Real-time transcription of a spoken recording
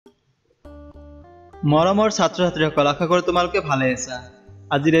মৰমৰ ছাত্ৰ-ছাত্ৰীসকল আশা কৰোঁ তোমালোকে ভালে আছা।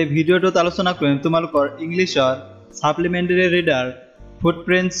 আজিৰ এই ভিডিঅ'টোত আলোচনা কৰিম তোমালোকৰ ইংলিছৰ সাপ্লিমেণ্টাৰী reader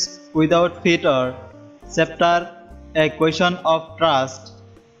footprints without Fitr chapter A question of trust,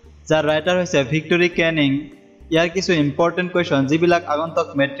 যাৰ ৰাইটাৰ হৈছে ভিক্টৰী কেনিং। ইয়াৰ কিছু ইম্পৰ্টেণ্ট কুৱেশ্যন যিবিলাক আগন্তুক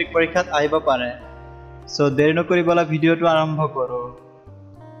মেট্ৰিক পৰীক্ষাত আহিব পাৰে। সো দেৰি নকৰি বলা ভিডিঅ'টো আৰম্ভ কৰোঁ।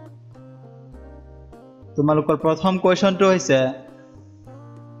 তোমালোকৰ প্ৰথম কুৱেশ্যনটো হৈছে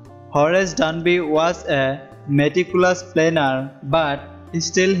Horace Dunby was a meticulous planner, but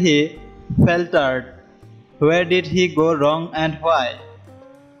still he faltered. Where did he go wrong and why?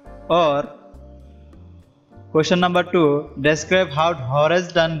 Or question number 2, describe how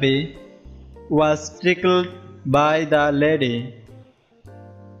Horace Dunby was tickled by the lady.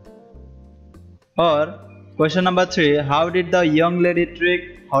 Or question number 3, how did the young lady trick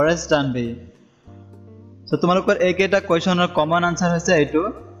Horace Dunby? So তোমালোকৰ এইকেইটা কুৱেশ্যনৰ common answer হৈছে এইটো।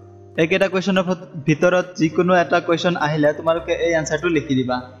 এইকেইটা কুৱেশ্যনৰ ভিতৰত যিকোনো এটা question আহিলে তোমালোকে এই আনসাৰটো লিখি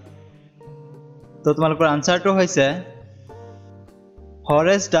দিবা। তো তোমালোকৰ আনসাৰটো হৈছে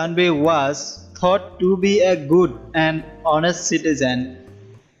Horace Dunby was thought to be a good and honest citizen.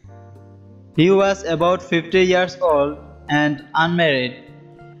 He was about 50 years old and unmarried.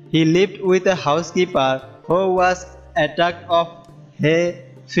 He lived with a housekeeper who was attacked of hay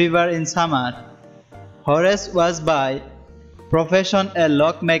fever in summer. Horace was by profession a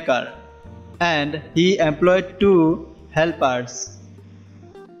lockmaker, and he employed 2 helpers.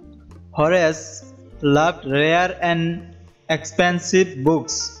 Horace loved rare and expensive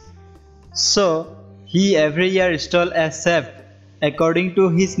books, so he every year stole a safe according to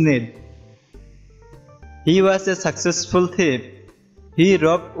his need. He was a successful thief. He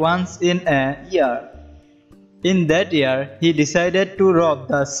robbed once in a year. In that year, he decided to rob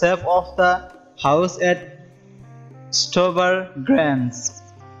the safe of the house at Stover Grange.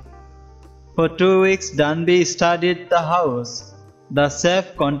 For 2 weeks, Dunby studied the house. The safe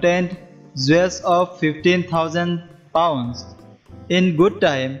contained jewels of £15,000. In good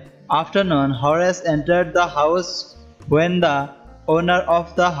time, afternoon, Horace entered the house when the owner of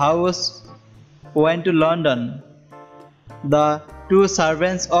the house went to London. The 2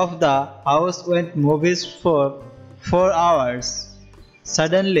 servants of the house went movies for 4 hours.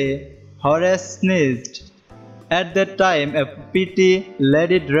 Suddenly, Horace sneezed. At that time, a pretty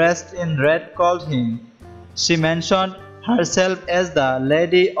lady dressed in red called him. She mentioned herself as the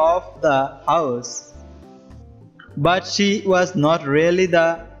lady of the house, but she was not really the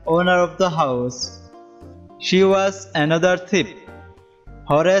owner of the house. She was another thief.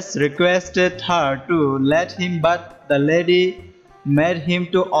 Horace requested her to let him, but the lady made him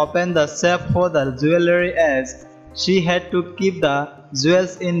to open the safe for the jewelry, as she had to keep the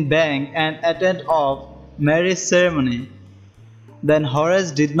jewels in bank and attend of marriage ceremony. Then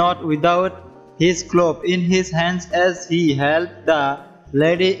Horace did not without his cloak in his hands as he helped the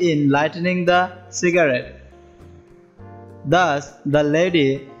lady in lighting the cigarette. Thus the lady,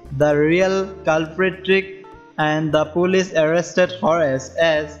 the real culprit, and the police arrested Horace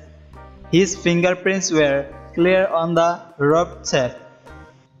as his fingerprints were clear on the robbed safe.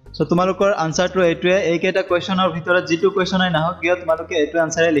 So তোমালোকৰ আনসাৰটো এইটোৱে। এইকেইটা কুৱেশ্যনৰ ভিতৰত যিটো কুৱেশ্যনই নাহক কিয় তোমালোকে এইটো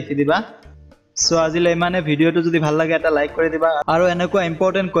আনসাৰে লিখি দিবা। সো আজিলৈ ইমানে। ভিডিঅ'টো যদি ভাল লাগে এটা লাইক কৰি দিবা, আৰু এনেকুৱা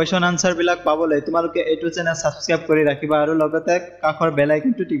ইম্পৰ্টেণ্ট কুৱেশ্যন আনসাৰ বিলাক পাবলৈ তোমালোকে এইটো চেনেল সাবস্ক্ৰাইব কৰি ৰাখিবা, আৰু লগতে কাষৰ বেল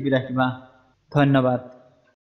আইকনটো টিপি ৰাখিবা। ধন্যবাদ।